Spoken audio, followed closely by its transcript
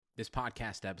This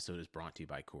podcast episode is brought to you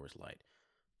by Coors Light.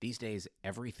 These days,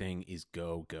 everything is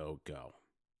go, go, go.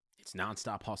 It's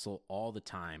nonstop hustle all the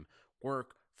time.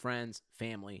 Work, friends,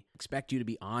 family expect you to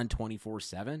be on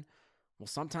 24/7. Well,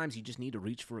 sometimes you just need to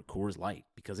reach for a Coors Light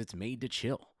because it's made to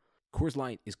chill. Coors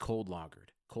Light is cold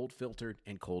lagered, cold filtered,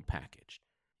 and cold packaged.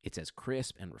 It's as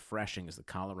crisp and refreshing as the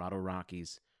Colorado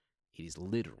Rockies. It is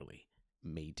literally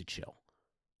made to chill.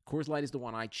 Coors Light is the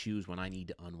one I choose when I need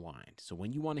to unwind. So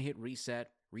when you want to hit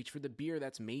reset, reach for the beer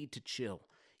that's made to chill.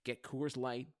 Get Coors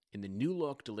Light in the new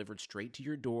look delivered straight to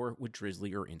your door with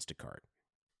Drizzly or Instacart.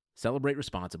 Celebrate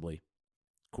responsibly.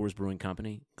 Coors Brewing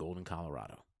Company, Golden,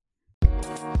 Colorado.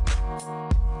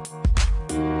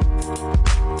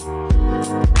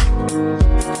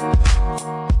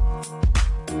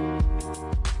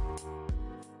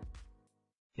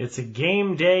 It's a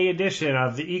game day edition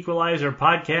of the Equalizer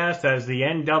podcast as the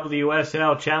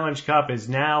NWSL Challenge Cup is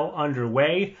now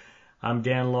underway. I'm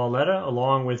Dan Lauletta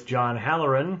along with John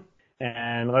Halloran,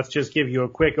 and let's just give you a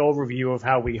quick overview of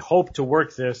how we hope to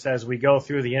work this as we go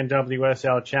through the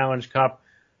NWSL Challenge Cup.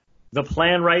 The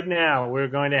plan right now, we're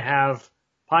going to have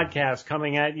podcasts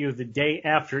coming at you the day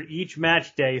after each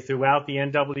match day throughout the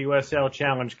NWSL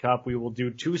Challenge Cup. We will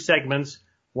do two segments,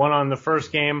 one on the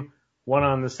first game, one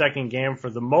on the second game.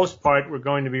 For the most part, we're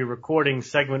going to be recording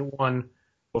segment one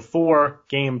before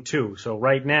game two. So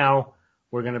right now,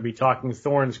 we're going to be talking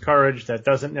Thorns Courage. That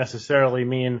doesn't necessarily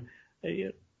mean,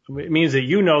 it means that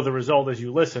you know the result as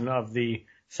you listen of the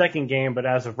second game, but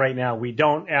as of right now, we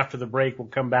don't. After the break, we'll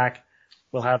come back.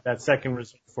 We'll have that second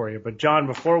result for you. But John,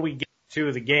 before we get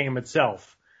to the game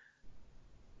itself,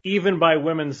 even by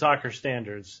women's soccer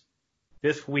standards,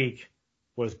 this week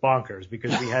was bonkers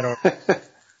because we had our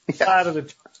out of the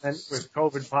tournament with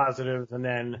COVID positives, and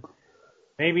then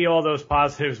maybe all those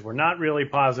positives were not really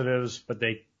positives, but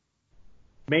they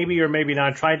maybe or maybe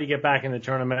not tried to get back in the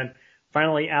tournament.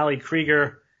 Finally, Allie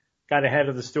Krieger got ahead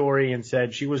of the story and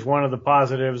said she was one of the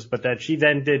positives, but that she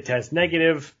then did test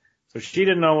negative, so she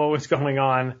didn't know what was going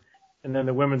on. And then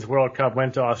the Women's World Cup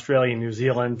went to Australia and New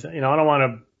Zealand. You know, I don't want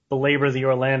to belabor the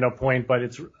Orlando point, but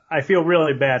I feel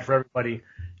really bad for everybody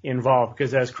involved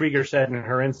because, as Krieger said in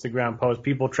her Instagram post,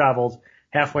 people traveled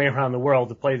halfway around the world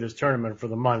to play this tournament for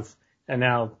the month, and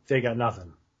now they got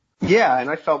nothing. Yeah, and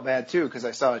I felt bad too because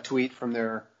I saw a tweet from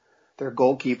their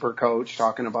goalkeeper coach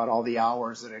talking about all the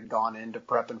hours that had gone into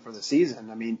prepping for the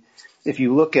season. I mean, if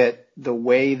you look at the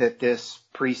way that this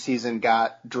preseason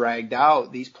got dragged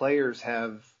out, these players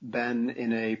have been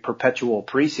in a perpetual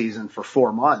preseason for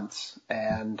 4 months.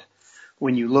 And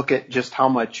when you look at just how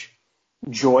much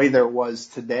joy there was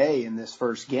today in this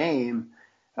first game,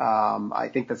 I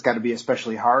think that's got to be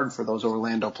especially hard for those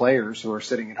Orlando players who are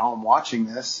sitting at home watching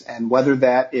this. And whether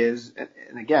that is,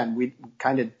 and again, we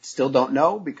kind of still don't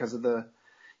know because of the,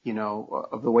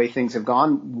 of the way things have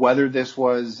gone, whether this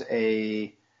was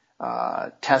a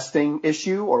testing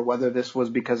issue or whether this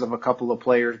was because of a couple of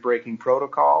players breaking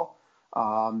protocol.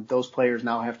 Those players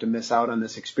now have to miss out on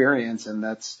this experience, and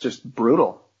that's just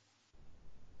brutal.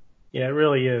 Yeah, it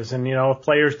really is. And, if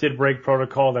players did break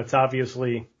protocol, that's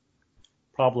obviously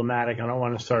problematic. I don't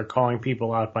want to start calling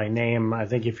people out by name. I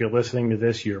think if you're listening to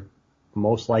this, you're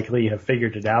most likely have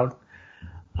figured it out.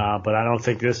 But I don't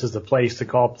think this is the place to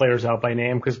call players out by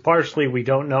name because partially we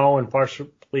don't know and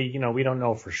partially, we don't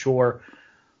know for sure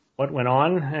what went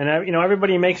on. And,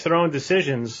 everybody makes their own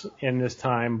decisions in this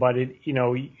time. But,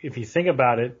 if you think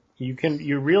about it,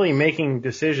 you're really making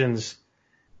decisions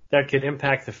that could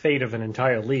impact the fate of an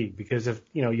entire league because if,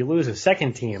 you lose a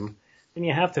second team, then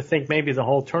you have to think maybe the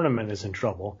whole tournament is in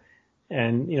trouble.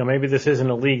 And, maybe this isn't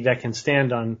a league that can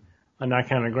stand on that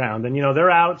kind of ground. And,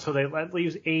 they're out, so that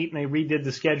leaves 8, and they redid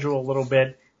the schedule a little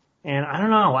bit. And I don't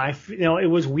know, it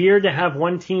was weird to have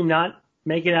one team not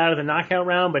make it out of the knockout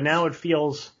round, but now it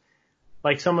feels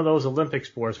like some of those Olympic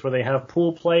sports where they have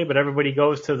pool play, but everybody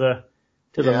goes to the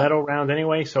medal round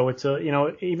anyway. So it's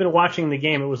even watching the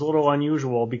game, it was a little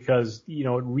unusual because, it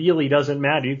really doesn't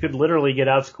matter. You could literally get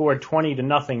outscored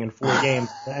 20-0 in 4 games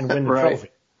and win the trophy.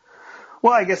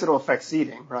 Well, I guess it'll affect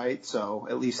seeding, right? So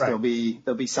at least there'll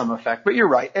be some effect, but you're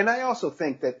right. And I also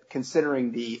think that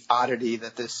considering the oddity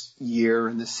that this year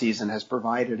and this season has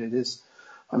provided, it is,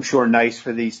 I'm sure, nice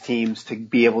for these teams to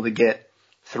be able to get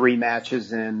 3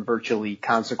 matches in virtually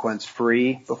consequence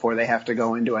free before they have to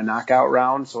go into a knockout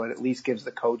round. So it at least gives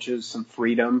the coaches some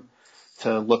freedom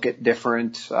to look at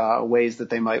different ways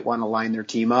that they might want to line their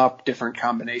team up, different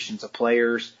combinations of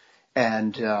players,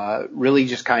 and really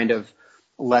just kind of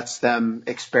lets them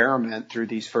experiment through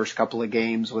these first couple of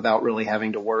games without really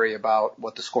having to worry about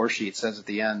what the score sheet says at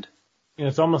the end.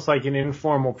 It's almost like an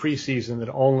informal preseason that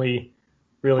only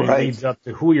really Right. leads up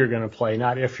to who you're going to play,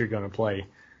 not if you're going to play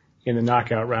in the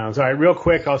knockout rounds. All right, real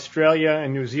quick, Australia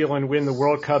and New Zealand win the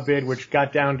World Cup bid, which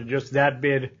got down to just that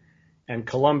bid. And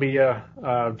Colombia,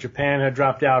 Japan had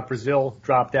dropped out, Brazil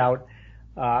dropped out.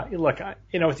 Look,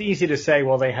 it's easy to say,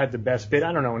 well, they had the best bid.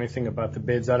 I don't know anything about the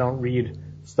bids. I don't read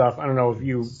stuff. I don't know if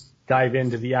you dive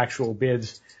into the actual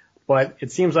bids, but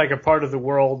it seems like a part of the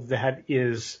world that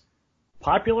is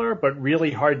popular, but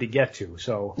really hard to get to.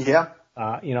 So, Yeah.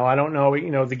 I don't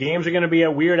know, the games are going to be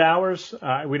at weird hours.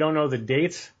 We don't know the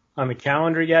dates on the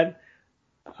calendar yet.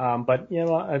 But,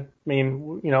 I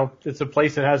mean, it's a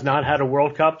place that has not had a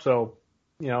World Cup. So,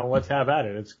 let's have at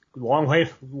it. It's a long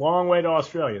way to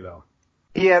Australia, though.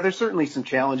 Yeah, there's certainly some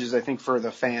challenges, I think, for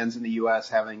the fans in the U.S.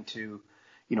 having to,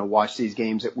 watch these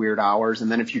games at weird hours. And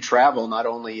then if you travel, not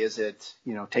only is it,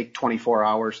 take 24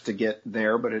 hours to get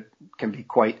there, but it can be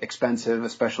quite expensive,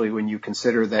 especially when you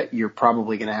consider that you're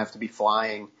probably going to have to be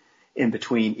flying in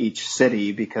between each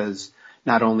city, because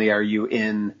not only are you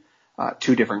in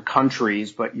two different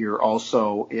countries, but you're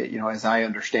also, as I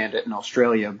understand it, in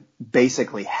Australia,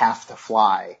 basically have to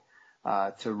fly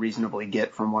to reasonably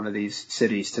get from one of these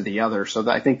cities to the other. So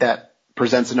I think that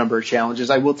presents a number of challenges.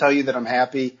 I will tell you that I'm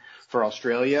happy for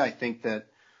Australia. I think that,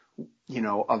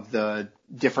 of the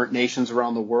different nations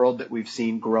around the world that we've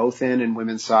seen growth in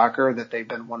women's soccer, that they've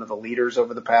been one of the leaders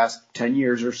over the past 10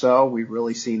 years or so. We've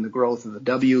really seen the growth of the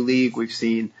W League. We've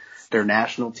seen their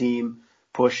national team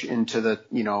push into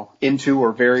into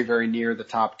or very, very near the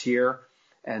top tier.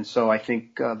 And so I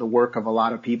think the work of a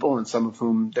lot of people, and some of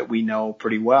whom that we know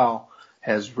pretty well,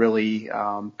 has really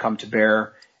come to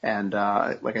bear. And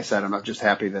like I said, I'm just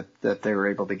happy that they were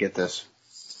able to get this.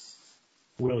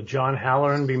 Will John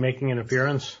Halloran be making an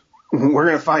appearance? We're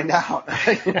going to find out,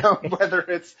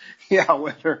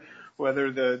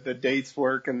 whether the dates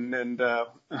work and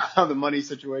how the money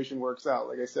situation works out.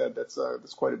 Like I said,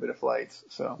 that's quite a bit of flights.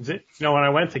 So, when I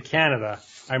went to Canada,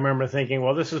 I remember thinking,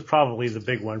 well, this is probably the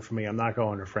big one for me. I'm not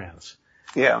going to France.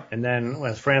 Yeah. And then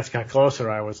as France got closer,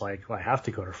 I was like, well, I have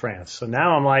to go to France. So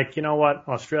now I'm like, you know what?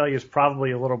 Australia is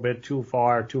probably a little bit too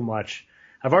far, too much.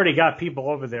 I've already got people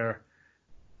over there,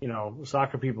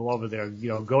 soccer people over there,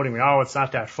 goading me. Oh, it's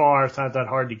not that far. It's not that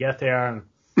hard to get there. And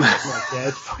I'm like,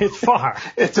 yeah, it's far.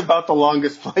 It's about the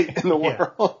longest flight in the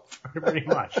world. Pretty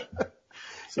much.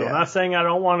 So yeah. I'm not saying I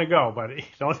don't want to go, but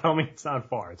don't tell me it's not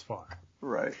far. It's far.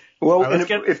 Right. Well, right,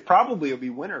 and it probably will be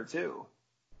winter too.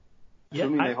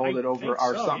 Assuming they hold it over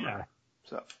our summer. Yeah.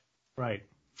 So. Right.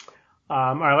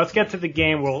 All right, let's get to the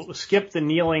game. We'll skip the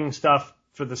kneeling stuff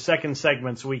for the second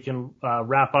segment so we can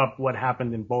wrap up what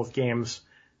happened in both games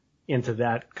into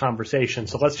that conversation.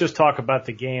 So let's just talk about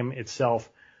the game itself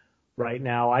right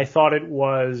now. I thought it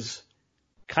was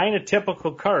kind of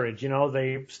typical Courage.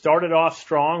 They started off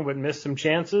strong but missed some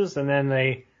chances, and then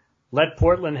they let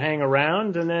Portland hang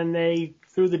around, and then they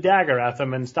threw the dagger at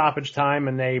them in stoppage time,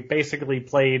 and they basically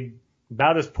played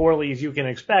about as poorly as you can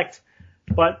expect,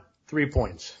 but 3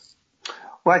 points.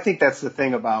 Well, I think that's the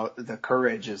thing about the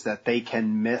Courage, is that they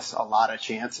can miss a lot of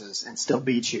chances and still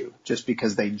beat you just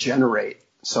because they generate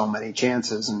so many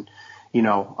chances. And,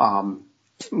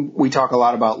 we talk a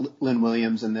lot about Lynn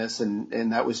Williams in this,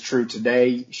 and that was true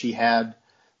today. She had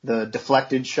the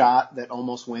deflected shot that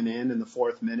almost went in the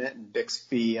 4th minute, and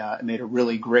Bixby made a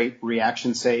really great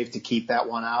reaction save to keep that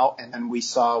one out. And then we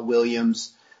saw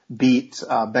Williams beat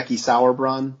Becky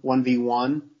Sauerbrunn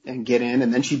 1v1 and get in,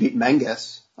 and then she beat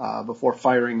Menges before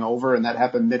firing over, and that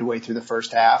happened midway through the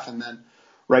first half. And then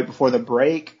right before the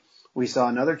break, we saw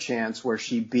another chance where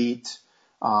she beat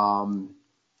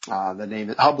the name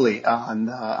is Hubley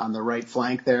on the right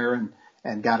flank there,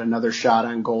 and got another shot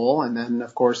on goal. And then,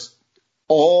 of course,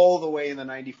 all the way in the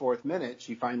 94th minute,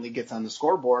 she finally gets on the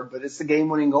scoreboard, but it's the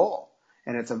game-winning goal,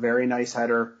 and it's a very nice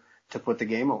header to put the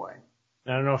game away.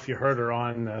 I don't know if you heard her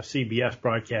on CBS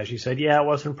broadcast. She said, yeah, it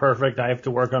wasn't perfect. I have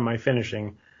to work on my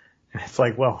finishing. And it's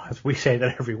like, well, we say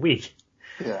that every week.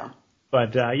 Yeah.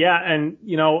 But, and,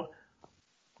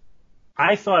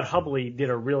 I thought Hubley did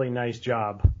a really nice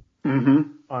job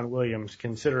on Williams,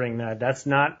 considering that that's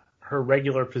not her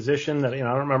regular position. That I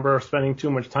don't remember her spending too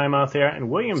much time out there, and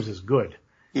Williams is good.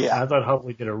 Yeah. I thought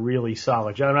Hubley did a really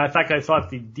solid job. And in fact, I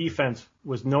thought the defense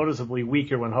was noticeably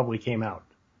weaker when Hubley came out.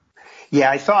 Yeah,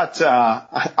 I thought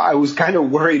I was kind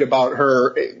of worried about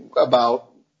her about,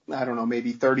 I don't know,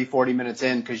 maybe 30, 40 minutes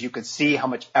in, because you could see how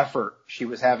much effort she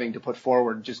was having to put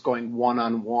forward, just going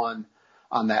one-on-one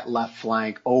on that left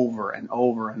flank over and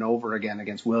over and over again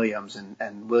against Williams.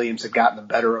 And Williams had gotten the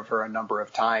better of her a number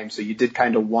of times. So you did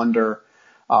kind of wonder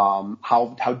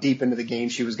how deep into the game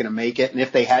she was going to make it. And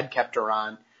if they had kept her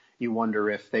on, you wonder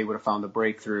if they would have found the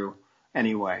breakthrough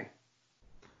anyway.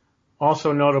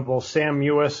 Also notable, Sam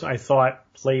Mewis, I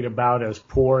thought, played about as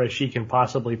poor as she can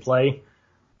possibly play.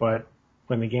 But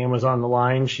when the game was on the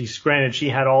line, granted she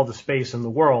had all the space in the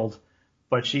world,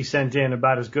 but she sent in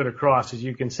about as good a cross as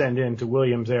you can send in to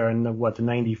Williams there in the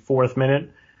 94th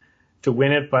minute to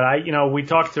win it. But we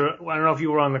talked to, I don't know if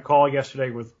you were on the call yesterday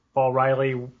with Paul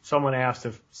Riley. Someone asked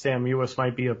if Sam Mewis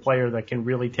might be a player that can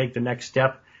really take the next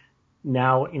step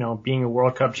now, being a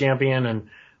World Cup champion and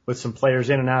with some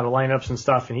players in and out of lineups and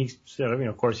stuff. And he said,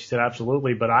 of course he said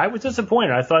absolutely, but I was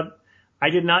disappointed. I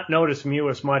did not notice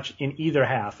Mewis much in either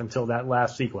half until that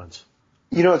last sequence.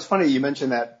 It's funny you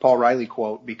mentioned that Paul Riley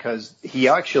quote, because he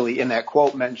actually in that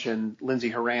quote mentioned Lindsey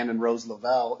Horan and Rose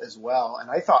Lavelle as well. And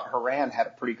I thought Horan had a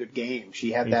pretty good game.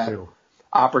 She had that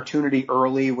opportunity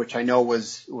early, which I know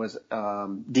was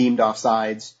deemed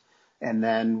offsides. And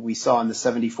then we saw in the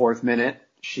 74th minute,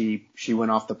 she went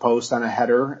off the post on a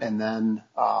header. And then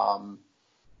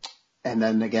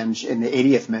again in the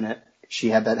 80th minute, she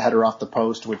had that header off the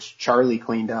post, which Charlie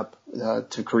cleaned up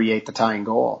to create the tying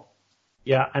goal.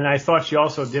 Yeah, and I thought she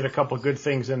also did a couple of good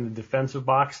things in the defensive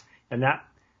box. And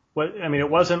it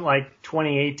wasn't like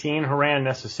 2018 Horan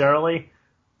necessarily,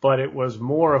 but it was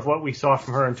more of what we saw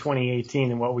from her in 2018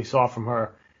 than what we saw from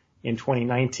her in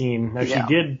 2019. Now, she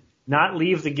did not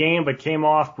leave the game, but came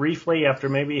off briefly after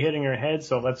maybe hitting her head.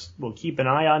 So we'll keep an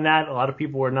eye on that. A lot of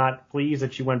people were not pleased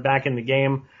that she went back in the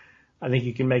game. I think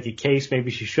you can make a case. Maybe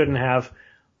she shouldn't have.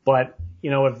 But,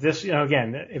 if this,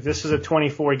 if this is a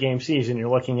 24 game season, you're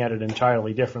looking at it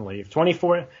entirely differently.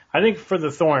 I think for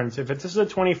the Thorns, if this is a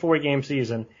 24 game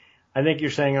season, I think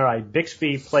you're saying, all right,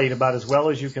 Bixby played about as well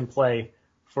as you can play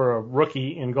for a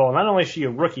rookie in goal. Not only is she a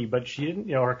rookie, but she didn't,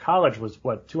 her college was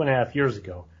 2.5 years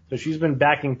ago. So she's been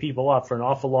backing people up for an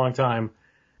awful long time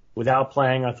without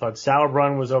playing. I thought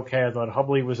Sauerbrunn was okay. I thought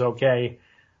Hubley was okay.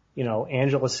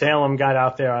 Angela Salem got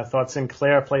out there. I thought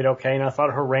Sinclair played okay, and I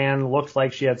thought Horan looked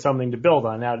like she had something to build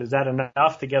on. Now, is that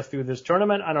enough to get through this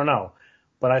tournament? I don't know.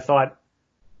 But I thought,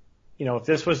 if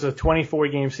this was a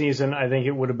 24-game season, I think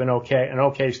it would have been an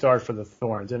okay start for the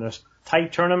Thorns. In a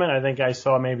tight tournament, I think I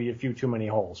saw maybe a few too many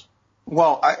holes.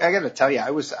 Well, I got to tell you,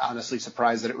 I was honestly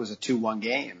surprised that it was a 2-1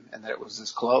 game and that it was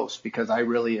this close, because I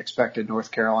really expected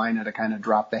North Carolina to kind of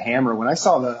drop the hammer. When I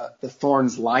saw the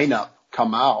Thorns lineup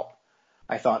come out,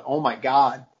 I thought, oh my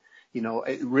God,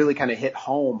 it really kind of hit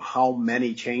home how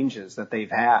many changes that they've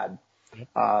had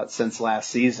since last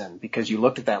season, because you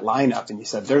looked at that lineup and you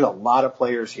said, there's a lot of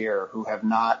players here who have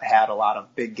not had a lot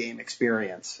of big game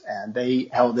experience, and they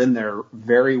held in there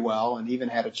very well and even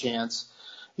had a chance,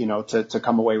 to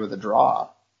come away with a draw.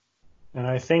 And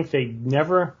I think they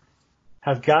never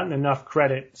have gotten enough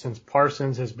credit since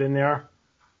Parsons has been there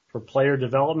for player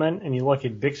development. And you look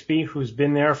at Bixby, who's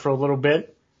been there for a little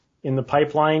bit in the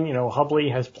pipeline.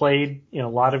 Hubley has played, a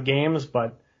lot of games,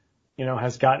 but,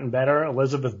 has gotten better.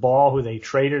 Elizabeth Ball, who they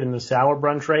traded in the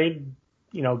Sauerbrunn trade,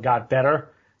 got better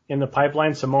in the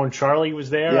pipeline. Simone Charlie was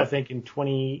there, I think, in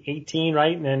 2018,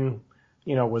 right? And then,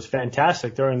 was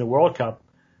fantastic during the World Cup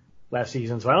last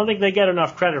season. So I don't think they get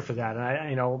enough credit for that.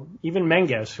 And even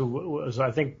Menges, who was,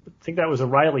 I think that was a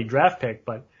Riley draft pick,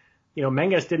 but,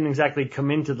 Menges didn't exactly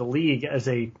come into the league as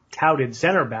a touted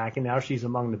center back, and now she's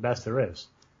among the best there is.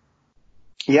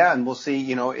 Yeah, and we'll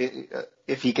see,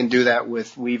 if he can do that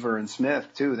with Weaver and Smith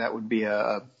too. That would be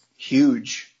a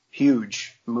huge,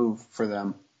 huge move for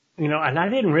them. And I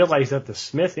didn't realize that the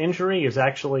Smith injury is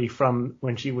actually from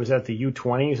when she was at the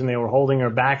U20s and they were holding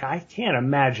her back. I can't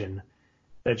imagine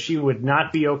that she would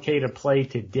not be okay to play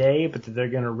today, but that they're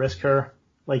going to risk her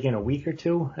like in a week or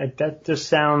two. That just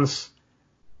sounds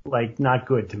like not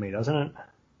good to me, doesn't it?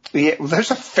 Yeah, well,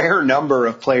 there's a fair number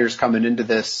of players coming into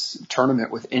this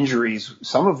tournament with injuries,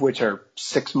 some of which are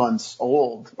 6 months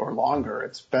old or longer.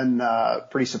 It's been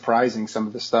pretty surprising, some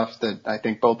of the stuff that I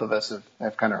think both of us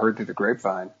have kind of heard through the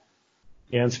grapevine.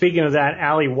 Yeah, and speaking of that,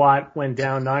 Allie Watt went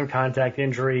down, non-contact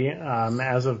injury.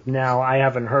 As of now, I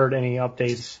haven't heard any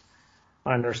updates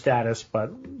on her status,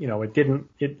 but,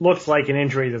 it looks like an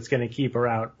injury that's going to keep her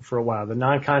out for a while. The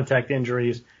non-contact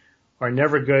injuries are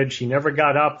never good. She never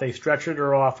got up. They stretchered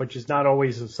her off, which is not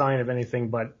always a sign of anything,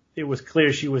 but it was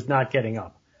clear she was not getting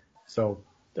up. So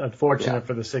unfortunate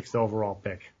for the 6th overall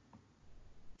pick.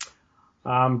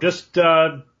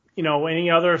 Any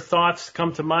other thoughts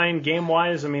come to mind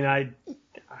game-wise? I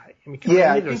think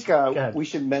we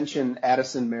should mention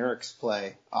Addison Merrick's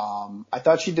play. I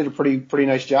thought she did a pretty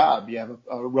nice job. You have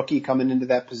a rookie coming into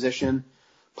that position,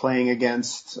 playing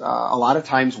against a lot of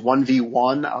times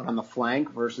 1v1 out on the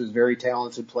flank versus very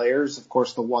talented players. Of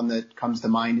course, the one that comes to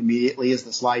mind immediately is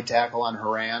the slide tackle on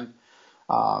Horan.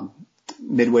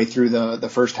 Midway through the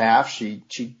first half, she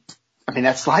I mean,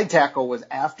 that slide tackle was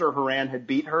after Halloran had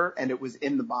beat her, and it was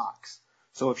in the box.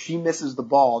 So if she misses the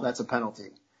ball, that's a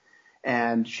penalty.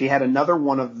 And she had another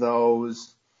one of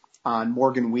those on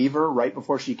Morgan Weaver right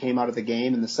before she came out of the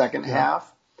game in the second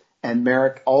half. And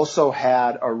Merrick also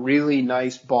had a really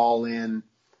nice ball in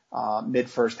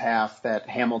mid-first half that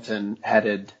Hamilton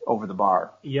headed over the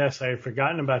bar. Yes, I had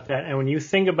forgotten about that. And when you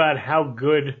think about how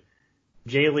good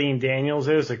Jaylene Daniels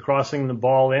is at crossing the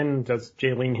ball in, that's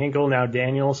Jaylene Hinkle, now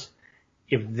Daniels,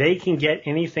 if they can get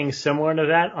anything similar to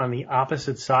that on the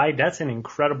opposite side, that's an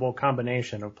incredible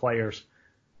combination of players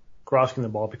crossing the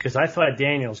ball, because I thought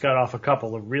Daniels got off a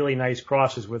couple of really nice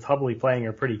crosses with Hubley playing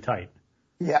her pretty tight.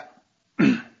 Yeah,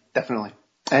 definitely.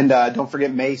 And don't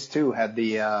forget Mace, too, had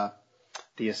the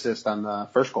assist on the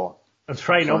first goal. That's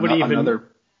right. So no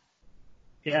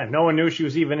one knew she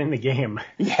was even in the game.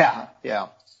 Yeah.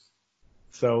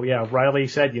 So, yeah, Riley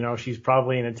said, she's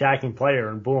probably an attacking player,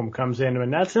 and boom, comes in.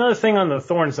 And that's another thing on the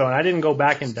Thorns zone. I didn't go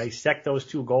back and dissect those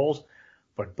two goals,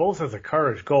 but both of the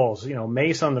Courage goals,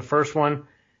 Mace on the first one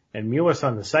and Mewis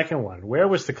on the second one. Where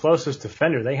was the closest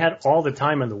defender? They had all the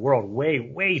time in the world, way,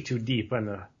 way too deep in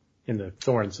the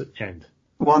Thorns end.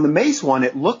 Well, on the Mace one,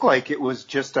 it looked like it was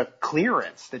just a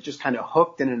clearance that just kind of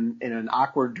hooked in an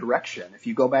awkward direction. If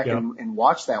you go back and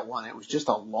watch that one, it was just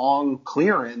a long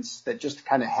clearance that just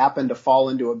kind of happened to fall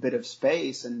into a bit of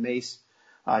space, and Mace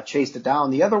chased it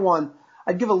down. The other one,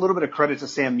 I'd give a little bit of credit to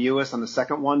Sam Mewis on the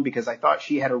second one, because I thought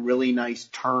she had a really nice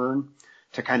turn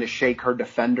to kind of shake her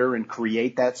defender and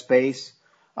create that space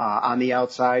on the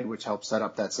outside, which helped set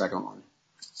up that second one.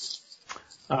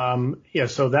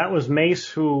 So that was Mace,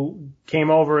 who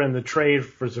came over in the trade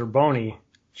for Zerboni.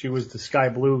 She was the Sky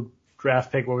Blue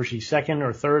draft pick. What was she, second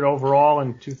or third overall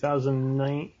in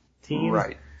 2019?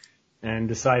 Right. And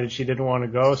decided she didn't want to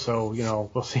go. So,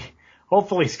 we'll see.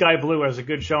 Hopefully Sky Blue has a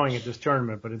good showing at this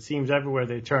tournament, but it seems everywhere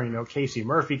they turn, Casey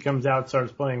Murphy comes out,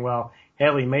 starts playing well.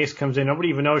 Haley Mace comes in. Nobody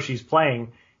even knows she's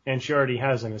playing, and she already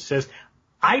has an assist.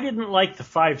 I didn't like the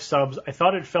 5 subs. I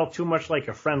thought it felt too much like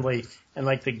a friendly, and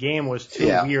like the game was too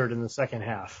weird in the second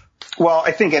half. Well,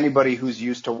 I think anybody who's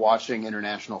used to watching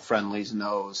international friendlies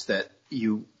knows that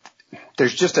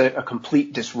there's just a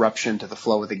complete disruption to the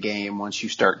flow of the game once you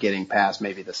start getting past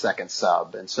maybe the second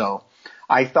sub. And so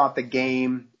I thought the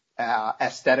game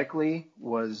aesthetically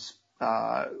was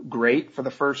great for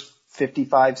the first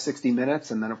 55, 60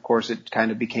 minutes. And then, of course, it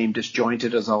kind of became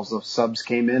disjointed as all the subs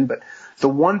came in. But the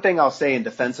one thing I'll say in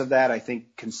defense of that, I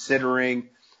think considering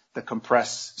the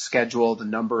compressed schedule, the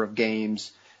number of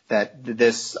games, that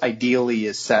this ideally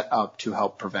is set up to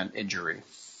help prevent injury.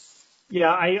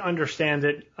 Yeah, I understand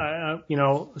it.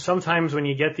 Sometimes when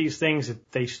you get these things,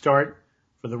 they start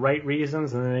for the right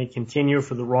reasons and then they continue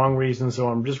for the wrong reasons. So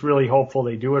I'm just really hopeful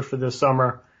they do it for this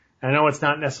summer. I know it's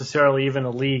not necessarily even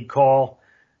a league call.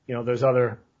 There's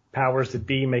other powers that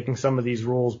be making some of these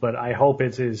rules, but I hope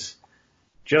it is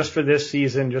just for this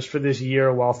season, just for this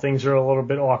year, while things are a little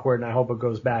bit awkward, and I hope it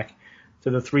goes back to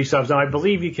the 3 subs. Now, I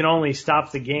believe you can only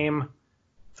stop the game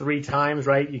 3 times,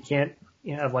 right? You can't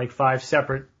have like 5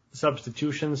 separate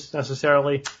substitutions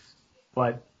necessarily,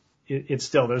 but it's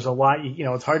still, there's a lot,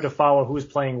 it's hard to follow who's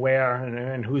playing where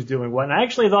and who's doing what. And I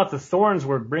actually thought the Thorns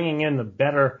were bringing in the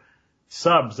better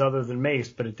subs other than Mace,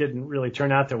 but it didn't really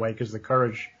turn out that way because the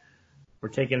Courage were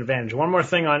taking advantage. One more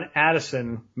thing on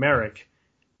Addison Merrick.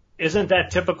 Isn't that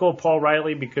typical Paul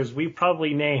Riley? Because we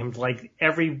probably named like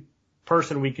every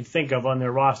person we could think of on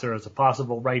their roster as a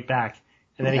possible right back.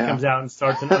 And then he comes out and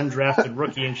starts an undrafted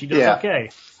rookie and she does okay.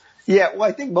 Yeah, well,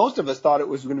 I think most of us thought it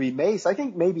was going to be Mace. I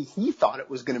think maybe he thought it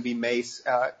was going to be Mace.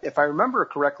 If I remember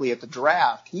correctly at the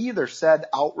draft, he either said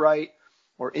outright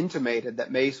or intimated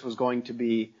that Mace was going to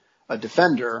be a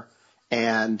defender.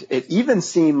 And it even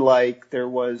seemed like there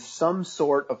was some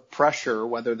sort of pressure,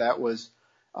 whether that was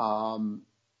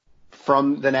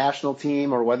from the national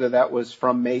team or whether that was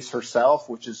from Mace herself,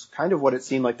 which is kind of what it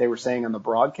seemed like they were saying on the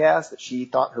broadcast, that she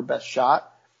thought her best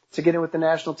shot to get in with the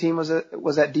national team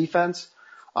was at defense.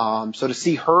 So to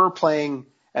see her playing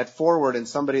at forward and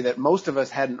somebody that most of us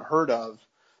hadn't heard of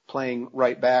playing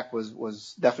right back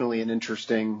was definitely an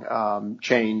interesting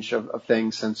change of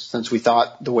things since we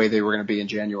thought the way they were going to be in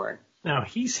January. Now,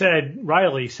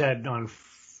 Riley said on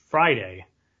Friday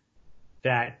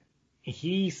that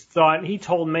he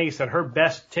told Mace that her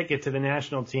best ticket to the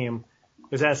national team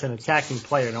was as an attacking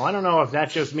player. Now, I don't know if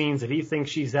that just means that he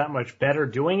thinks she's that much better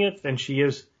doing it than she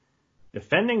is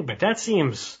defending, but that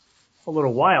seems a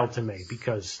little wild to me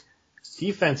because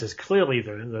defense is clearly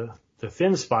the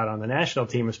thin spot on the national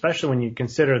team, especially when you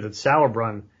consider that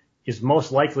Sauerbrunn is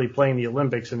most likely playing the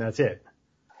Olympics and that's it.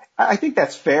 I think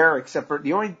that's fair, except for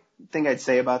the only thing I'd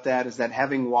say about that is that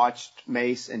having watched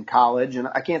Mace in college, and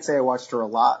I can't say I watched her a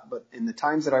lot, but in the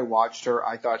times that I watched her,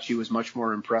 I thought she was much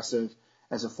more impressive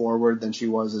as a forward than she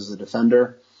was as a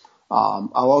defender.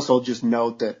 I'll also just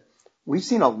note that we've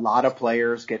seen a lot of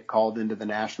players get called into the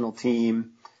national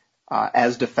team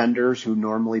as defenders who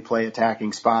normally play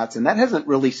attacking spots, and that hasn't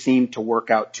really seemed to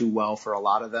work out too well for a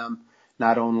lot of them,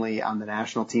 not only on the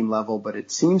national team level, but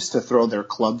it seems to throw their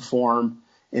club form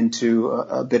into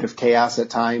a bit of chaos at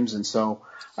times. And so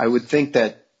I would think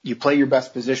that you play your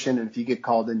best position, and if you get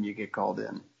called in, you get called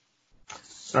in.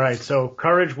 All right, so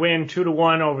Courage win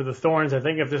 2-1 over the Thorns. I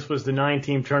think if this was the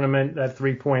 9-team tournament, that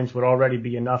 3 points would already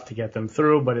be enough to get them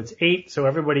through, but it's 8, so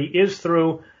everybody is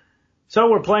through. So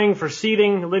we're playing for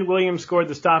seeding. Lynn Williams scored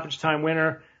the stoppage time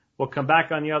winner. We'll come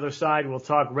back on the other side. We'll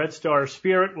talk Red Star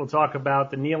Spirit. We'll talk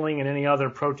about the kneeling and any other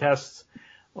protests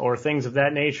or things of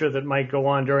that nature that might go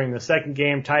on during the second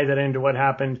game. Tie that into what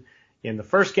happened in the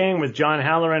first game with John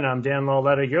Halloran. I'm Dan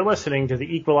Lauletta. You're listening to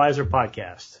the Equalizer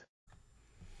Podcast.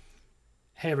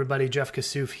 Hey everybody, Jeff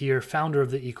Kassouf here, founder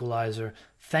of The Equalizer.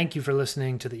 Thank you for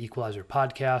listening to The Equalizer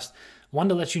Podcast. Wanted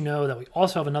to let you know that we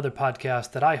also have another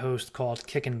podcast that I host called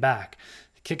Kickin' Back.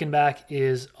 Kickin' Back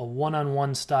is a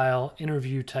one-on-one style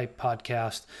interview type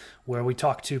podcast where we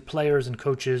talk to players and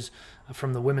coaches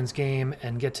from the women's game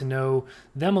and get to know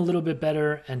them a little bit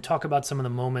better and talk about some of the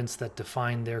moments that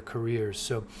define their careers.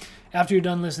 So after you're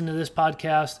done listening to this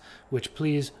podcast, which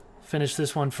please finish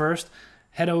this one first,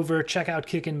 head over, check out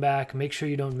Kickin' Back. Make sure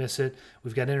you don't miss it.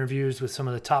 We've got interviews with some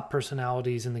of the top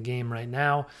personalities in the game right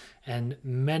now and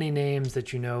many names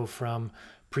that you know from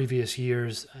previous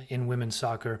years in women's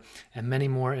soccer and many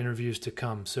more interviews to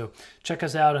come. So check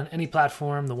us out on any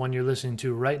platform. The one you're listening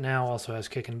to right now also has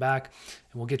Kickin' Back,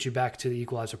 and we'll get you back to the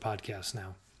Equalizer Podcast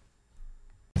now.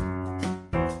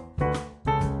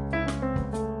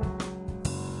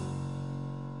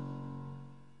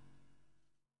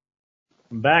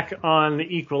 Back on the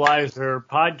Equalizer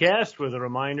Podcast with a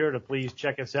reminder to please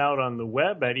check us out on the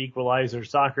web at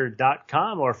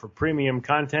equalizersoccer.com, or for premium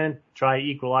content, try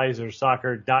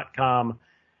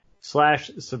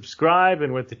equalizersoccer.com/subscribe.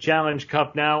 And with the Challenge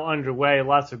Cup now underway,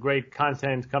 lots of great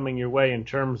content coming your way in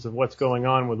terms of what's going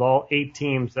on with all 8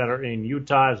 teams that are in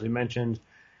Utah. As we mentioned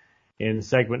in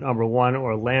segment number 1,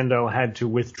 Orlando had to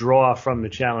withdraw from the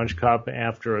Challenge Cup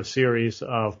after a series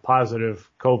of positive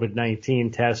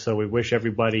COVID-19 tests. So we wish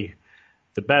everybody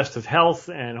the best of health,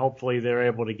 and hopefully they're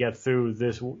able to get through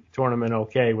this tournament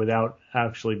okay without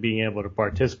actually being able to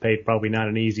participate. Probably not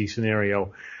an easy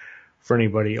scenario for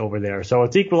anybody over there. So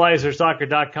it's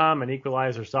equalizersoccer.com and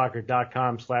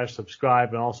equalizersoccer.com/subscribe.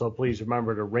 And also please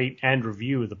remember to rate and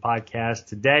review the podcast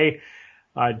today.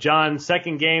 John's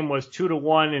second game was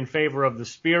 2-1 in favor of the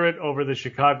Spirit over the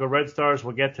Chicago Red Stars.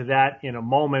 We'll get to that in a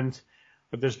moment.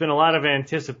 But there's been a lot of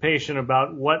anticipation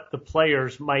about what the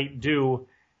players might do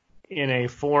in a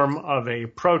form of a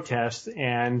protest.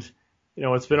 And, you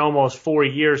know, it's been almost 4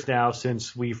 years now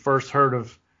since we first heard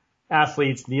of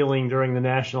athletes kneeling during the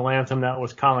national anthem. That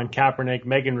was Colin Kaepernick.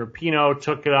 Megan Rapinoe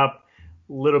took it up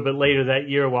a little bit later that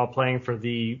year while playing for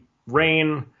the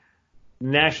Reign.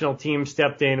 National team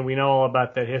stepped in. We know all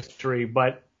about that history,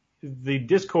 but the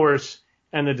discourse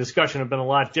and the discussion have been a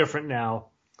lot different now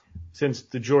since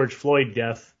the George Floyd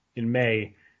death in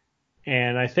May.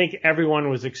 And I think everyone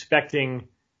was expecting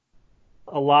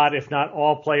a lot, if not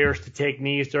all players, to take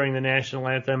knees during the national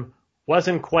anthem.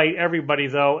 Wasn't quite everybody,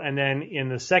 though. And then in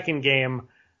the second game,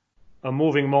 a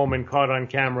moving moment caught on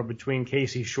camera between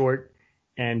Casey Short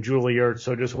and Julie Ertz.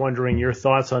 So just wondering your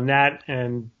thoughts on that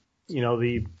and, you know,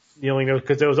 the kneeling,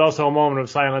 because there was also a moment of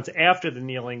silence after the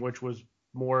kneeling, which was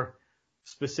more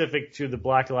specific to the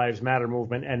Black Lives Matter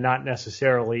movement and not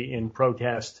necessarily in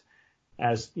protest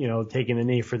as, you know, taking a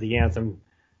knee for the anthem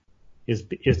is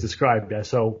described as.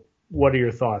 So what are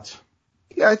your thoughts?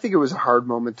 Yeah, I think it was a hard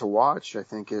moment to watch. I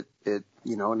think it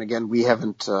you know, and again, we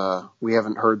haven't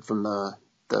heard from the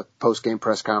post-game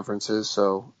press conferences.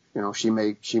 So, you know, she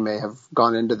may have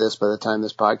gone into this by the time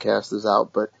this podcast is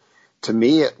out, but to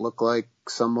me, it looked like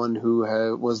someone who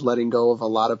was letting go of a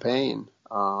lot of pain.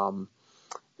 And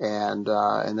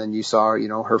then you saw, you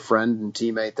know, her friend and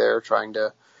teammate there trying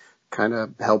to kind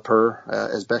of help her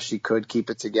as best she could keep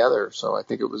it together. So I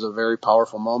think it was a very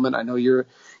powerful moment. I know you're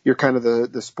kind of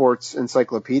the sports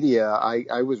encyclopedia.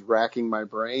 I was racking my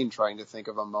brain trying to think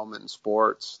of a moment in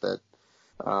sports that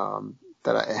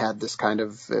I had this kind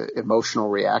of emotional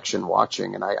reaction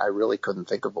watching, and I really couldn't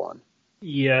think of one.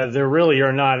 Yeah, there really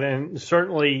are not. And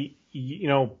certainly, you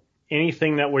know,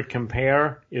 anything that would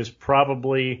compare is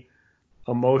probably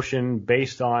emotion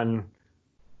based on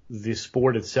the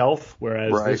sport itself,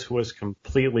 whereas This was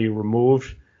completely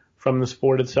removed from the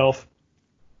sport itself.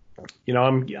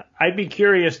 I'd be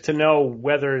curious to know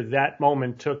whether that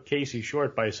moment took Casey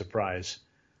Short by surprise,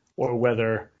 or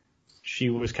whether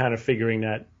she was kind of figuring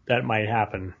that might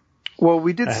happen. Well,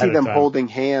 we did see them time. holding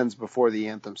hands before the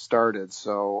anthem started,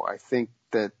 so I think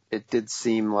that it did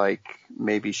seem like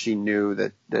maybe she knew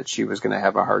that she was going to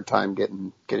have a hard time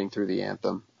getting through the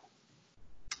anthem.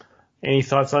 Any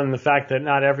thoughts on the fact that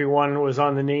not everyone was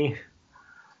on the knee?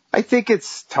 I think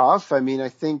it's tough. I mean, I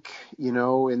think,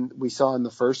 we saw in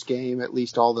the first game, at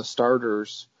least all the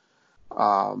starters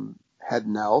had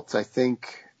knelt. I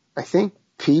think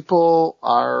people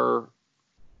are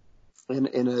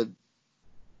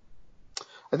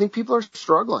I think people are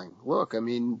struggling. Look, I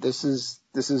mean, this is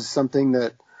something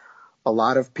that a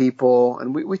lot of people,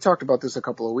 and we talked about this a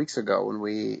couple of weeks ago when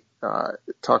we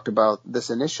talked about this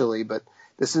initially, but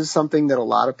this is something that a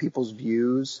lot of people's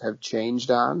views have changed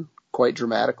on quite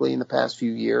dramatically in the past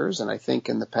few years. And I think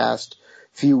in the past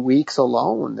few weeks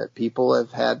alone that people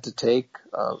have had to take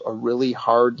a really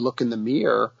hard look in the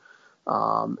mirror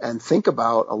and think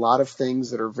about a lot of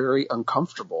things that are very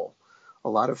uncomfortable, a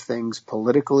lot of things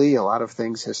politically, a lot of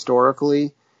things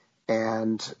historically.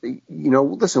 And,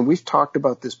 listen, we've talked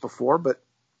about this before, but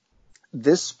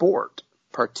this sport,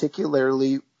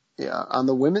 particularly on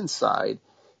the women's side,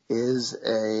 is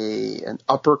an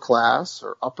upper class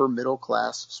or upper middle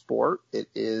class sport. It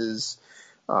is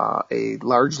a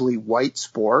largely white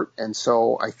sport. And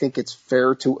so I think it's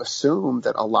fair to assume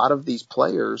that a lot of these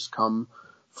players come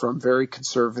from very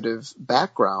conservative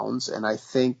backgrounds. And I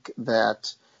think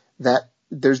that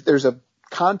there's a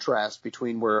contrast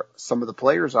between where some of the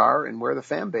players are and where the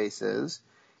fan base is.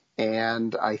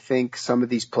 And I think some of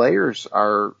these players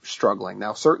are struggling.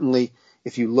 Now, certainly,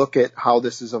 if you look at how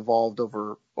this has evolved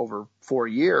over 4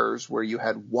 years, where you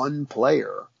had one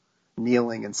player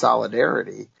kneeling in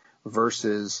solidarity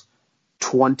versus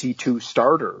 22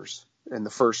 starters in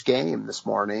the first game this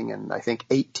morning, and I think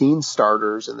 18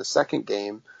 starters in the second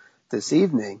game this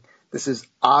evening, this has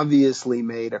obviously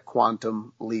made a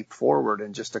quantum leap forward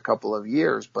in just a couple of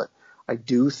years. But I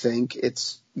do think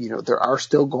there are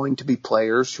still going to be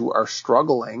players who are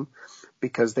struggling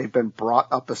because they've been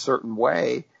brought up a certain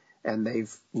way and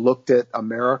they've looked at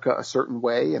America a certain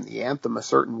way and the anthem a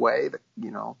certain way,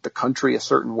 the country a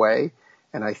certain way.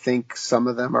 And I think some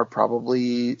of them are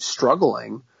probably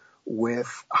struggling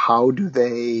with how do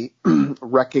they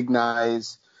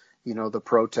recognize, the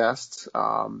protests,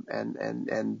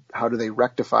 and how do they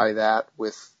rectify that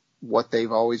with what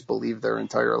they've always believed their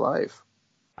entire life.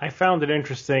 I found it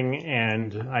interesting,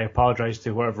 and I apologize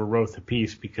to whoever wrote the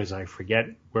piece because I forget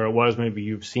where it was. Maybe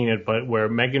you've seen it, but where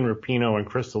Megan Rapinoe and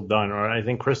Crystal Dunn, or I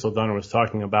think Crystal Dunn was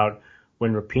talking about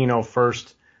when Rapinoe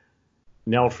first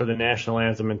knelt for the national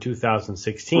anthem in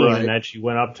 2016, right, and that she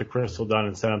went up to Crystal Dunn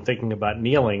and said, "I'm thinking about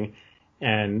kneeling."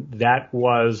 And that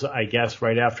was, I guess,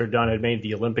 right after Dunn had made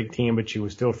the Olympic team, but she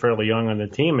was still fairly young on the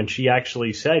team. And she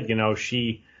actually said,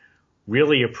 she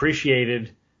really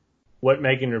appreciated what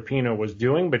Megan Rapinoe was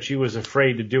doing, but she was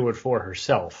afraid to do it for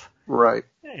herself. Right.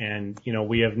 And,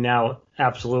 we have now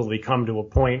absolutely come to a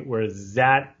point where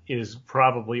that is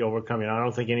probably overcoming. I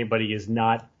don't think anybody is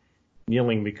not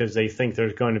kneeling because they think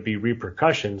there's going to be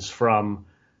repercussions from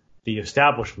the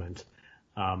establishment.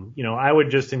 I would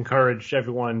just encourage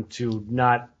everyone to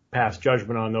not pass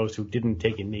judgment on those who didn't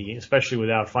take a knee, especially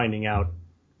without finding out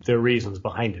their reasons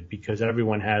behind it, because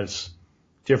everyone has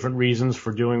different reasons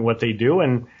for doing what they do.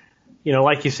 And,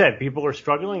 like you said, people are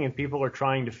struggling and people are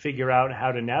trying to figure out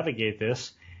how to navigate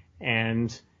this.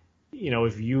 And,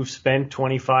 if you've spent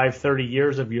 25, 30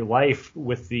 years of your life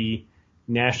with the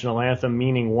national anthem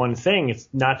meaning one thing, it's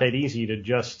not that easy to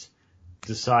just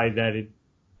decide that it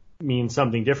means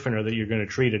something different or that you're going to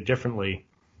treat it differently.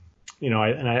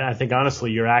 I think honestly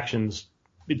your actions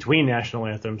between national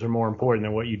anthems are more important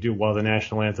than what you do while the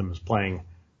national anthem is playing.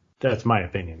 That's my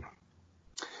opinion.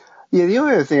 Yeah, the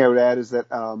only other thing I would add is that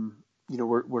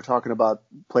we're talking about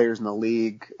players in the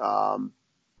league,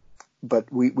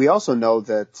 but we also know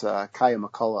that Kaya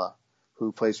McCullough,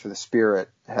 who plays for the Spirit,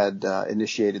 had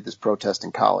initiated this protest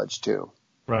in college too.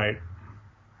 Right.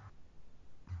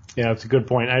 Yeah, it's a good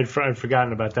point. I'd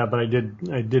forgotten about that, but I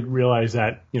did realize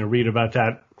that, read about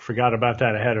that, forgot about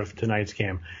that ahead of tonight's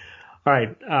game. All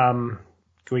right. Can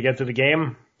we get to the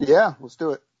game? Yeah, let's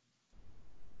do it.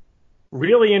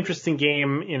 Really interesting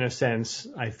game in a sense,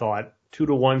 I thought,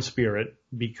 2-1 Spirit,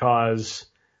 because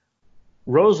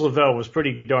Rose Lavelle was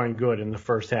pretty darn good in the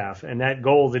first half. And that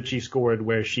goal that she scored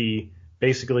where she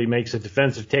basically makes a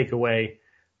defensive takeaway,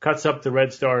 cuts up the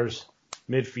Red Stars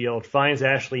midfield, finds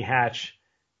Ashley Hatch,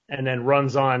 and then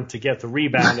runs on to get the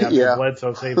rebound after yeah.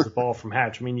 Bledsoe saves the ball from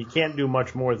Hatch. I mean, you can't do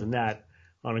much more than that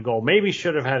on a goal. Maybe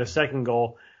should have had a second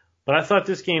goal, but I thought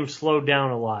this game slowed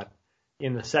down a lot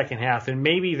in the second half. And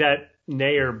maybe that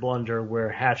Nair blunder where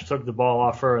Hatch took the ball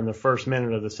off her in the first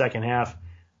minute of the second half,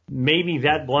 maybe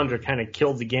that blunder kind of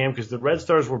killed the game because the Red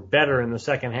Stars were better in the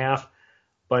second half.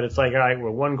 But it's like, all right,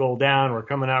 we're one goal down. We're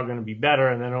coming out, going to be better.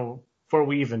 And then before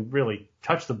we even really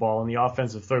touched the ball in the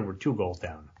offensive third, we're 2 goals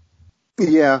down.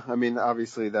 Yeah, I mean,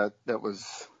 obviously that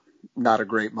was not a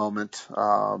great moment.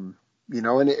 And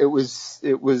it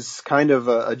was kind of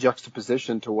a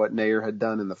juxtaposition to what Nair had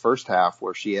done in the first half,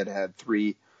 where she had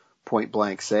 3 point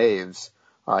blank saves.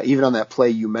 Even on that play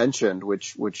you mentioned,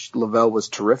 which Lavelle was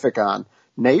terrific on,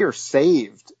 Nair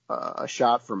saved a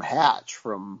shot from Hatch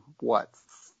from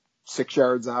 6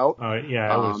 yards out.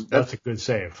 That's a good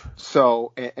save.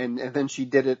 So, and then she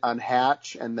did it on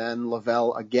Hatch and then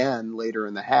Lavelle again later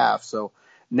in the half. So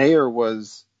Nair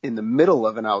was in the middle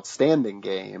of an outstanding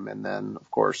game, and then,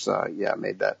 of course,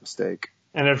 made that mistake.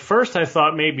 And at first I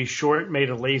thought maybe Short made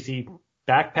a lazy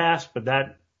back pass, but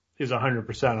that is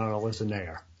 100% on Alyssa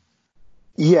Nair.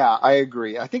 Yeah, I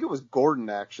agree. I think it was Gordon,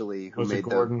 actually, who made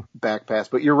the back pass.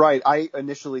 But you're right. I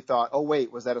initially thought, oh,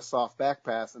 wait, was that a soft back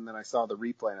pass? And then I saw the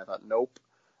replay, and I thought, nope.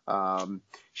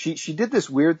 She did this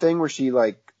weird thing where she,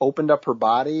 opened up her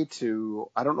body to,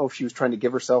 I don't know if she was trying to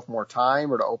give herself more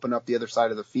time or to open up the other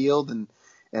side of the field,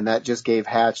 and that just gave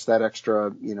Hatch that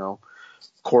extra,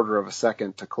 quarter of a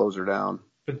second to close her down.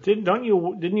 But didn't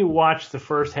you watch the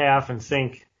first half and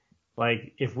think,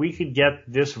 if we could get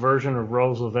this version of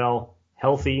Rose Lavelle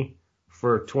healthy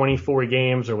for 24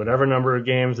 games or whatever number of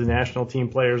games the national team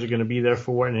players are going to be there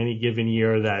for in any given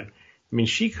year,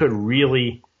 she could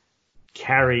really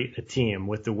carry a team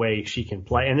with the way she can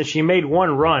play. And then she made one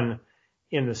run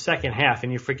in the second half,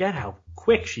 and you forget how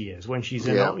quick she is when she's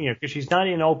because she's not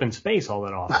in open space all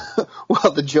that often.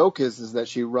 Well, the joke is that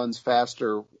she runs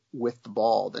faster with the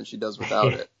ball than she does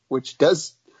without it, which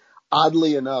does,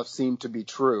 oddly enough, seem to be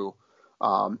true.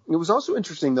 It was also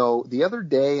interesting, though, the other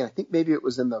day, I think maybe it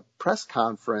was in the press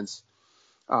conference,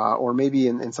 or maybe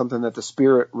in something that the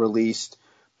Spirit released,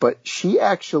 but she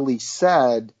actually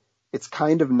said it's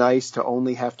kind of nice to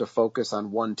only have to focus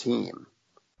on one team.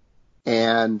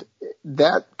 And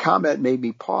that comment made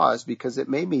me pause because it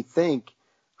made me think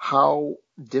how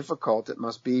difficult it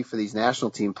must be for these national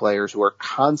team players who are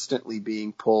constantly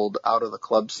being pulled out of the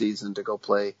club season to go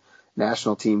play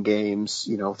national team games,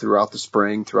 throughout the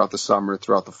spring, throughout the summer,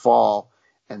 throughout the fall,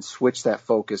 and switch that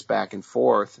focus back and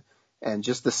forth. And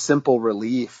just the simple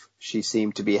relief she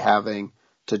seemed to be having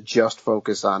to just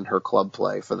focus on her club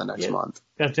play for the next month.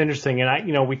 That's interesting.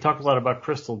 And we talked a lot about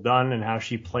Crystal Dunn and how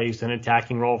she plays an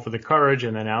attacking role for the Courage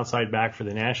and then outside back for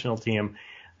the national team.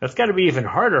 That's got to be even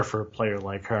harder for a player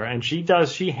like her. And she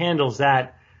handles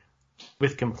that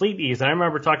with complete ease. And I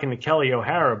remember talking to Kelly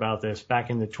O'Hara about this back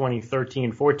in the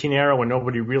 2013-14 era when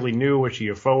nobody really knew, was she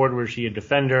a forward, was she a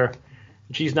defender?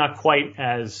 And she's not quite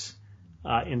as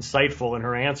insightful in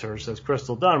her answers as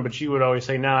Crystal Dunn, but she would always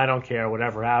say, no, I don't care,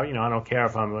 whatever. I don't care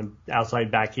if I'm an outside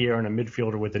back here and a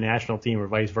midfielder with the national team or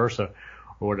vice versa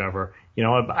or whatever.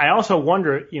 I also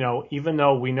wonder, even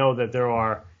though we know that there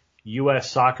are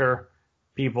U.S. soccer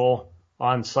people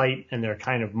on site and they're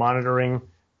kind of monitoring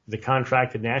the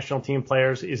contracted national team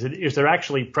players, is there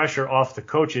actually pressure off the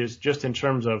coaches just in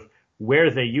terms of where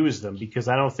they use them? Because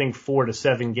I don't think 4 to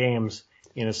 7 games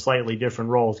in a slightly different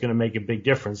role is going to make a big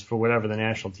difference for whatever the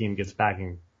national team gets back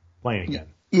and playing again.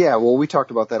 Yeah, well, we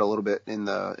talked about that a little bit in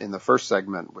the first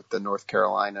segment with the North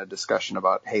Carolina discussion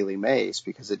about Haley Mace,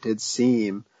 because it did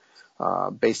seem,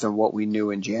 based on what we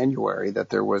knew in January, that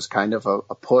there was kind of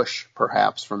a push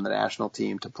perhaps from the national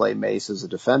team to play Mace as a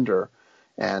defender.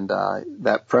 And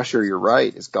that pressure, you're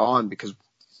right, is gone because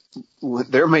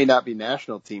there may not be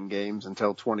national team games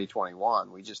until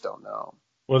 2021. We just don't know.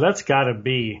 Well, that's got to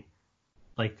be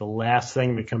the last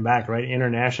thing to come back, right?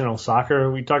 International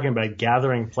soccer. We're talking about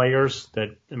gathering players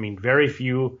very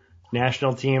few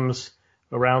national teams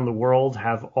around the world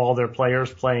have all their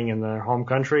players playing in their home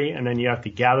country, and then you have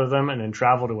to gather them and then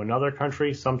travel to another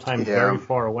country, sometimes very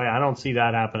far away. I don't see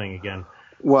that happening again.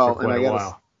 Well, for quite a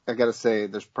while. I got to say,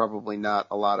 there's probably not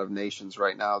a lot of nations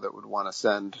right now that would want to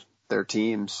send their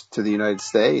teams to the United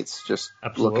States. Just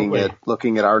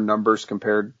looking at our numbers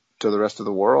compared to the rest of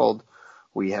the world,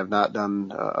 we have not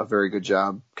done a very good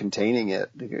job containing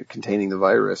the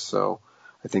virus. So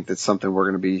I think that's something we're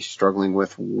going to be struggling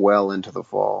with well into the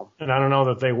fall. And I don't know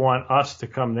that they want us to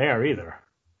come there either.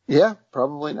 Yeah,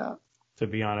 probably not. To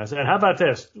be honest. And how about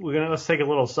this? Let's take a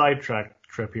little sidetrack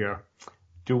trip here.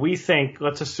 Do we think,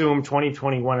 let's assume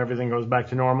 2021, everything goes back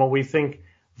to normal. We think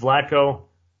Vlatko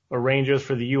arranges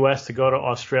for the U.S. to go to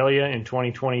Australia in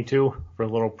 2022 for a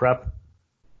little prep?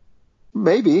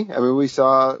 Maybe. I mean, we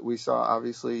saw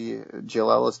obviously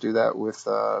Jill Ellis do that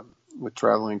with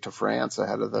traveling to France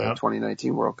ahead of the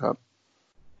 2019 World Cup.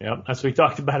 Yep. As we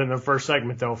talked about in the first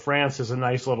segment, though, France is a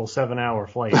nice little 7-hour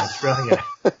flight. Australia,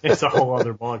 it's a whole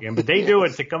other ballgame. But they do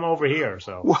it to come over here.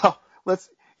 So well,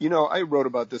 I wrote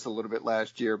about this a little bit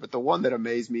last year, but the one that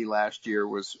amazed me last year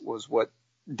was what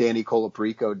Dani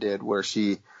Colaprico did, where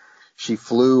she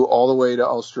flew all the way to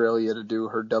Australia to do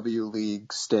her W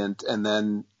League stint, and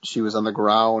then she was on the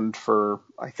ground for,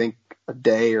 I think, a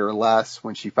day or less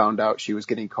when she found out she was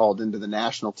getting called into the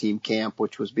national team camp,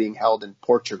 which was being held in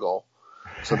Portugal.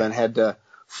 So then had to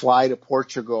fly to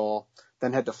Portugal,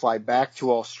 then had to fly back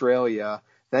to Australia,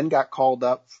 then got called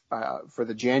up for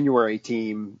the January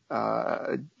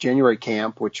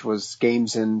camp, which was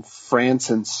games in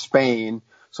France and Spain.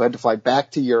 So I had to fly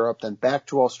back to Europe, then back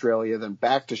to Australia, then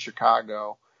back to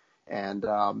Chicago, and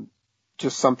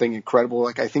just something incredible.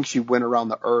 Like, I think she went around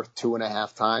the earth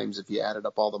 2.5 times if you added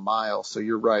up all the miles. So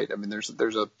you're right. I mean, there's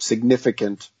a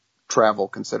significant travel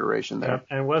consideration there.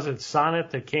 And was it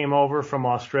Sonnet that came over from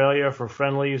Australia for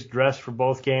friendlies, dressed for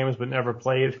both games but never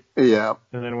played? Yeah.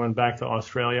 And then went back to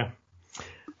Australia.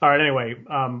 All right, anyway,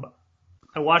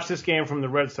 I watched this game from the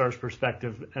Red Stars'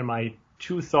 perspective, and my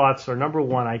two thoughts are, number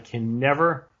one, I can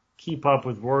never keep up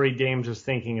with Rory Dames'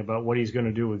 thinking about what he's going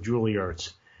to do with Julie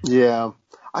Ertz. Yeah.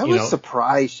 I was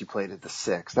surprised she played at the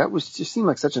 6. That just seemed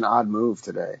like such an odd move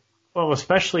today. Well,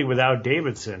 especially without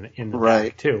Davidson in the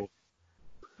back, too.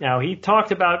 Now, he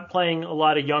talked about playing a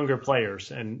lot of younger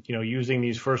players and, using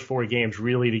these first 4 games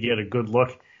really to get a good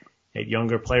look at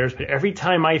younger players. But every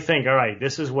time I think, all right,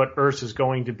 this is what Ertz is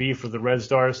going to be for the Red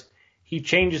Stars, he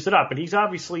changes it up. And he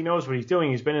obviously knows what he's doing.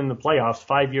 He's been in the playoffs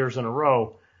 5 years in a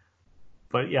row.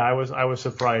 But, yeah, I was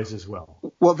surprised as well.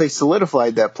 Well, they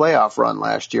solidified that playoff run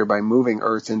last year by moving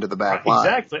Ertz into the back line.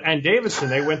 Exactly. And Davidson,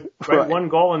 they went 1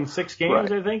 goal in 6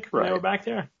 games, I think, when they were back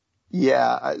there.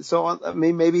 Yeah, so I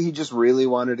mean, maybe he just really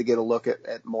wanted to get a look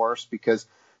at Morse, because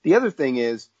the other thing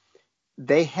is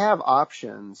they have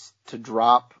options to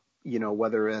drop,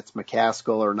 whether it's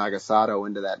McCaskill or Nagasato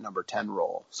into that number 10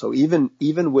 role. So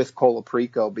even with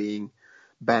Colaprico being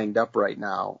banged up right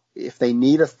now, if they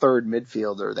need a third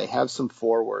midfielder, they have some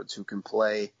forwards who can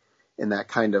play in that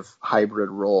kind of hybrid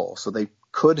role. So they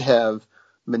could have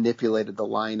manipulated the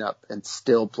lineup and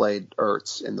still played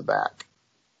Ertz in the back.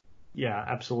 Yeah,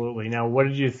 absolutely. Now, what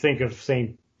did you think of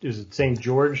St.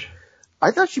 George?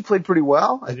 I thought she played pretty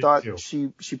well. I thought too.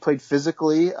 she played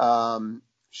physically.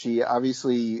 She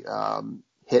obviously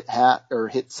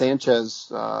hit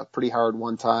Sanchez pretty hard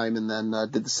one time, and then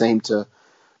did the same to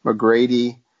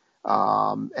McGrady.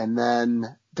 And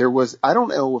then there was, I don't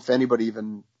know if anybody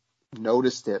even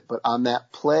noticed it, but on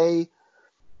that play,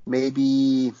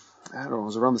 maybe, I don't know, it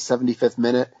was around the 75th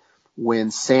minute when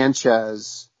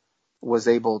Sanchez was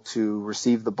able to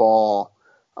receive the ball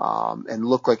and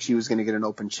look like she was going to get an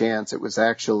open chance. It was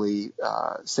actually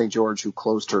St. George who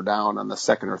closed her down on the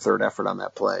second or third effort on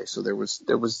that play. So there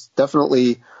was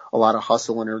definitely a lot of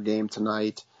hustle in her game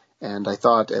tonight. And I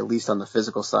thought, at least on the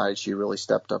physical side, she really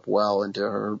stepped up well into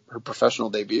her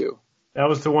professional debut. That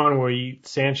was the one where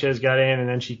Sanchez got in and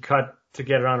then she cut to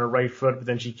get it on her right foot, but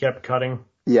then she kept cutting.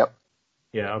 Yep.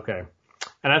 Yeah, okay.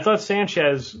 And I thought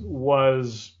Sanchez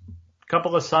was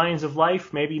couple of signs of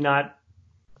life, maybe not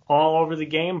all over the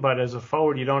game, but as a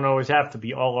forward, you don't always have to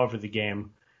be all over the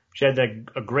game. She had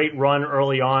a great run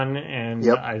early on, and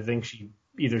I think she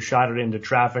either shot it into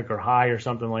traffic or high or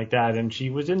something like that, and she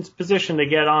was in position to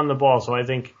get on the ball. So I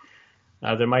think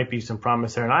there might be some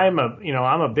promise there. And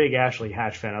I'm a big Ashley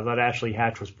Hatch fan. I thought Ashley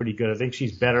Hatch was pretty good. I think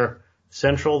she's better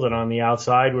central than on the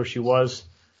outside where she was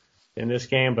in this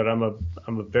game, but I'm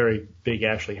a very big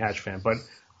Ashley Hatch fan. But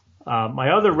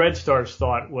my other Red Stars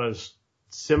thought was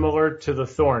similar to the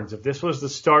Thorns. If this was the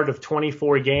start of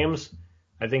 24 games,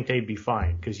 I think they'd be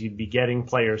fine, because you'd be getting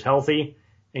players healthy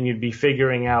and you'd be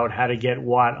figuring out how to get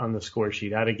Watt on the score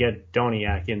sheet, how to get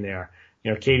Doniak in there.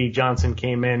 Katie Johnson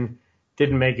came in,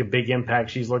 didn't make a big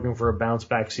impact. She's looking for a bounce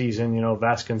back season.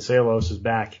 Vasconcelos is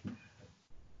back.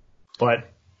 But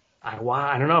I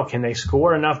don't know. Can they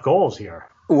score enough goals here?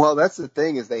 Well, that's the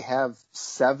thing, is they have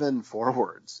 7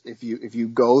 forwards. If you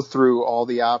go through all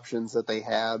the options that they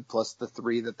had plus the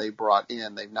 3 that they brought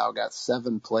in, they've now got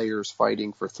 7 players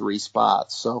fighting for 3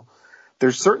 spots. So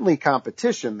there's certainly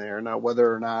competition there. Now, whether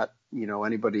or not,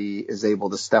 anybody is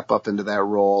able to step up into that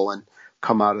role and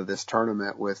come out of this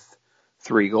tournament with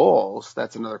 3 goals,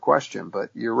 that's another question. But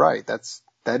you're right.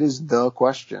 That is the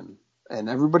question. And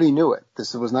everybody knew it.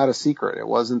 This was not a secret. It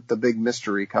wasn't the big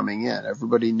mystery coming in.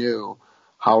 Everybody knew,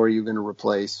 how are you going to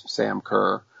replace Sam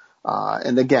Kerr?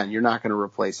 And again, you're not going to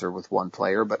replace her with one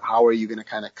player, but how are you going to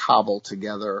kind of cobble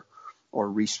together or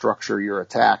restructure your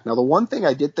attack? Now, the one thing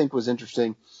I did think was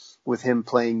interesting with him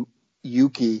playing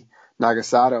Yuki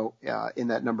Nagasato in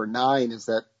that number 9 is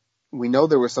that we know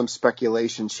there was some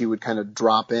speculation she would kind of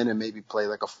drop in and maybe play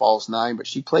like a false 9, but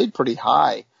she played pretty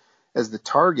high as the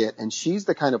target, and she's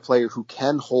the kind of player who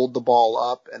can hold the ball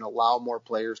up and allow more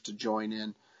players to join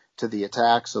in to the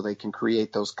attack so they can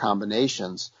create those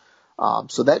combinations.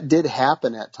 So that did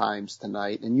happen at times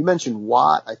tonight. And you mentioned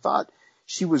Watt. I thought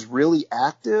she was really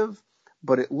active,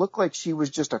 but it looked like she was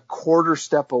just a quarter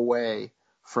step away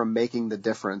from making the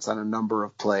difference on a number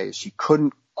of plays. She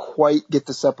couldn't quite get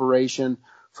the separation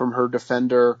from her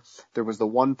defender. There was the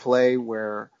one play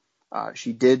where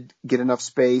she did get enough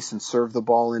space and serve the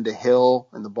ball into Hill,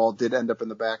 and the ball did end up in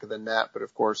the back of the net. But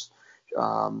of course,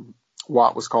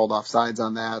 Watt was called offsides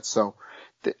on that. So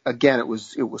again, it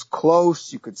was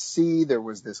close. You could see there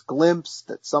was this glimpse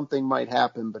that something might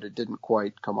happen, but it didn't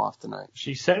quite come off tonight.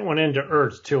 She sent one into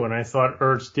Ertz too, and I thought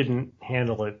Ertz didn't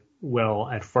handle it well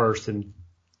at first and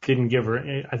didn't give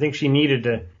her. I think she needed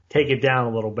to take it down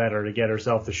a little better to get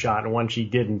herself the shot, and once she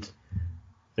didn't,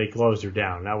 they closed her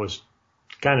down. That was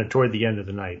kind of toward the end of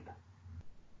the night.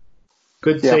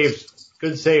 Good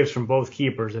saves from both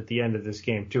keepers at the end of this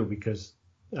game too, because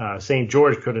St.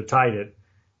 George could have tied it.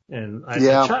 And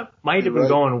the shot might have been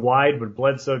going wide, but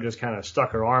Bledsoe just kind of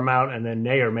stuck her arm out, and then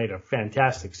Nair made a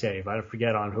fantastic save. I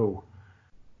forget on who,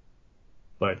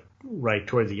 but right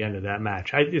toward the end of that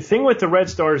match. The thing with the Red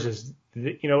Stars is,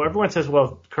 everyone says,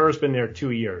 well, Kerr's been there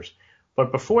 2 years.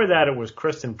 But before that, it was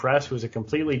Kristen Press, who was a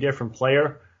completely different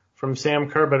player from Sam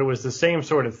Kerr, but it was the same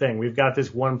sort of thing. We've got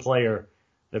this one player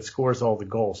that scores all the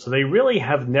goals. So they really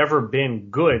have never been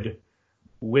good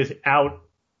without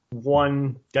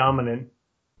one dominant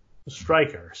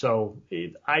striker. So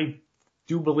I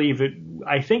do believe it.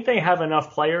 I think they have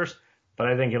enough players, but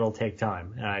I think it'll take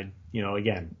time.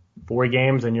 Again, 4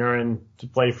 games and you're in to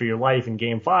play for your life in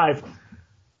game 5.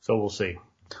 So we'll see.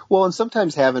 Well, and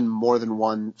sometimes having more than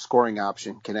one scoring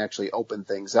option can actually open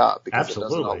things up because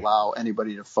Absolutely. It doesn't allow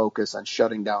anybody to focus on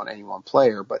shutting down any one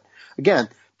player. But again,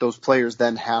 those players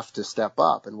then have to step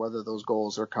up, and whether those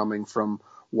goals are coming from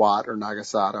Watt or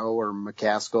Nagasato or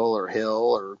McCaskill or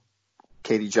Hill or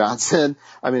Katie Johnson.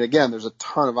 I mean, again, there's a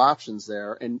ton of options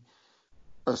there, and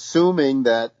assuming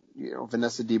that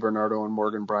Vanessa DiBernardo and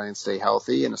Morgan Bryant stay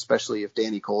healthy, and especially if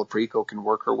Danny Colaprico can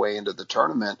work her way into the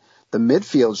tournament, the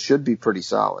midfield should be pretty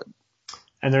solid.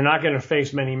 And they're not going to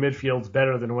face many midfields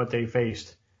better than what they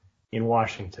faced in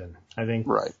Washington. I think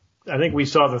we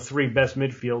saw the 3 best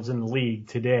midfields in the league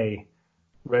today: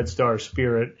 Red Star,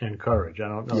 Spirit, and Courage. I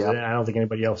don't know. Yep. I don't think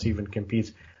anybody else even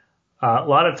competes. A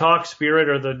lot of talk. Spirit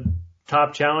are the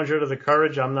top challenger to the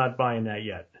Courage. I'm not buying that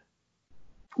yet.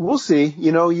 We'll see.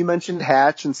 You mentioned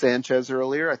Hatch and Sanchez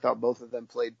earlier. I thought both of them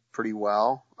played pretty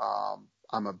well.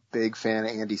 I'm a big fan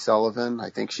of Andy Sullivan. I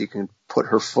think she can put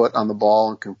her foot on the ball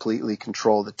and completely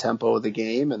control the tempo of the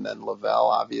game. And then Lavelle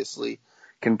obviously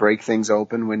can break things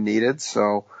open when needed.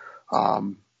 So,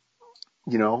 I'm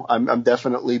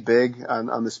definitely big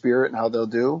on the Spirit and how they'll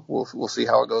do. We'll see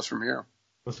how it goes from here.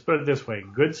 Let's put it this way.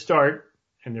 Good start,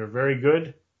 and they're very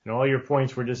good. And all your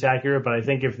points were just accurate. But I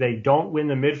think if they don't win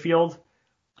the midfield,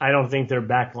 I don't think their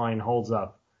back line holds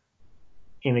up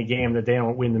in a game that they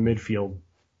don't win the midfield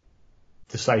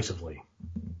decisively.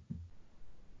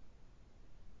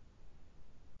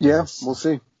 Yeah, we'll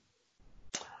see.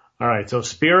 All right, so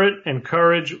Spirit and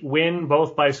Courage win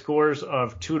both by scores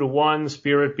of 2-1.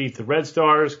 Spirit beat the Red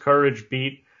Stars. Courage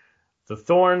beat the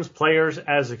Thorns. Players,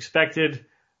 as expected,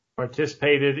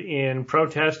 participated in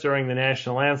protest during the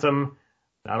national anthem.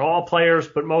 Not all players,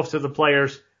 but most of the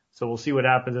players. So we'll see what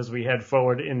happens as we head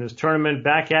forward in this tournament.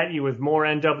 Back at you with more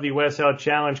NWSL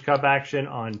Challenge Cup action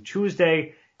on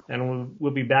Tuesday, and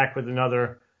we'll be back with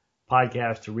another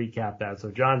podcast to recap that. So,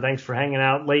 John, thanks for hanging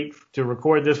out late to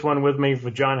record this one with me.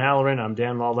 For John Halloran, I'm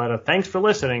Dan Lauletta. Thanks for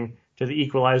listening to the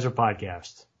Equalizer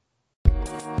Podcast.